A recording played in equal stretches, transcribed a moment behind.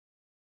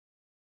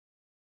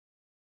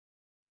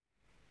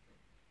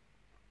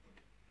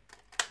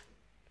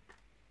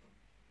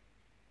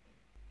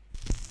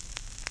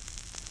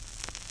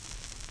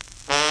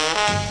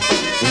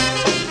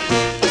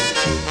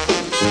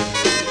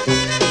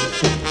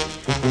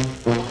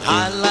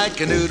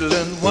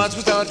canoodling. Once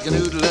we start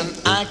canoodling,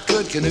 I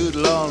could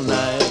canoodle all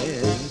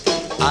night.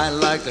 I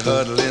like to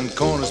huddle in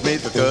corners made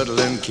for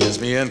cuddling.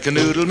 Kiss me and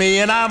canoodle me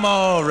and I'm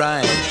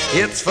alright.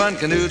 It's fun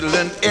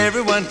canoodling,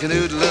 everyone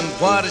canoodling.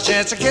 What a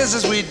chance to kiss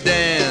as we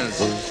dance.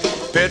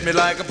 Pet me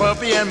like a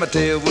puppy and my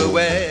tail will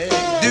wag,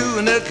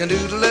 doing a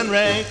canoodling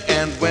rag.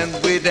 And when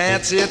we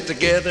dance it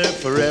together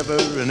forever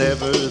and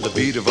ever, the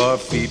beat of our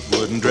feet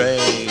wouldn't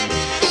drag.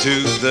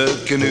 To the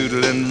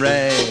canoodling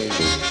rag,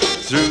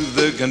 through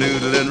the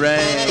canoodling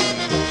rag.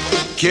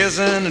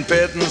 Kissing and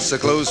petting so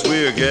close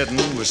we're getting,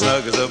 we're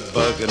snug as a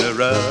bug in a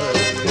rug.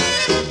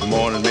 The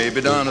morning may be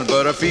dawning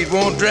but our feet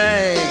won't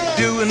drag,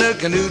 doing a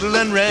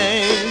canoodling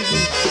rag.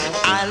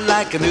 I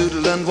like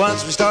canoodling,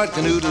 once we start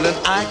canoodling,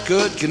 I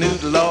could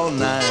canoodle all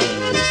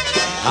night.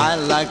 I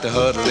like to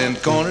huddle in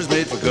corners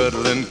made for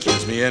cuddling.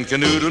 Kiss me and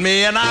canoodle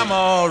me and I'm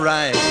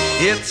alright.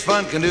 It's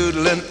fun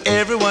canoodling,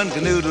 everyone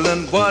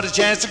canoodling. What a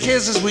chance to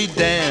kiss as we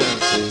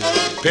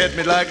dance. Pet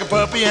me like a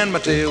puppy and my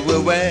tail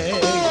will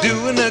wag,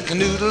 doing a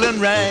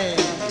canoodling rag.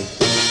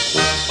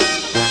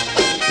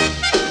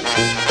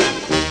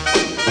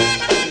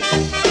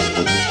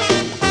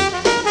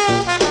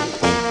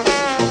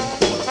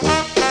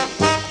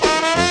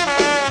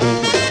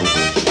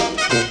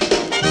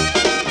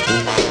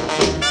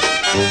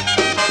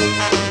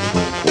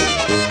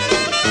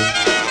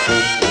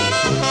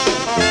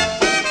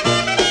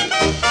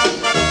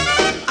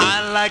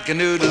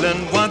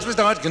 Canoodling, once we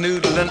start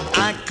canoodling,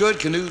 I could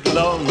canoodle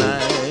all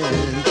night.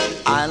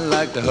 I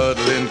like to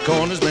huddle in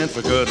corners meant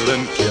for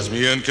cuddling. Kiss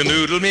me and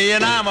canoodle me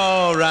and I'm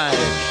alright.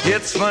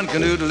 It's fun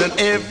canoodling,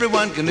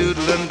 everyone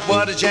canoodling.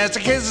 What a chance to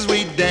kiss as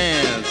we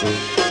dance.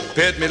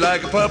 Pet me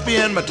like a puppy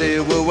and my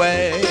tail will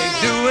wag,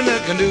 doing a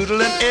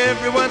canoodling,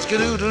 everyone's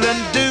canoodling.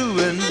 Do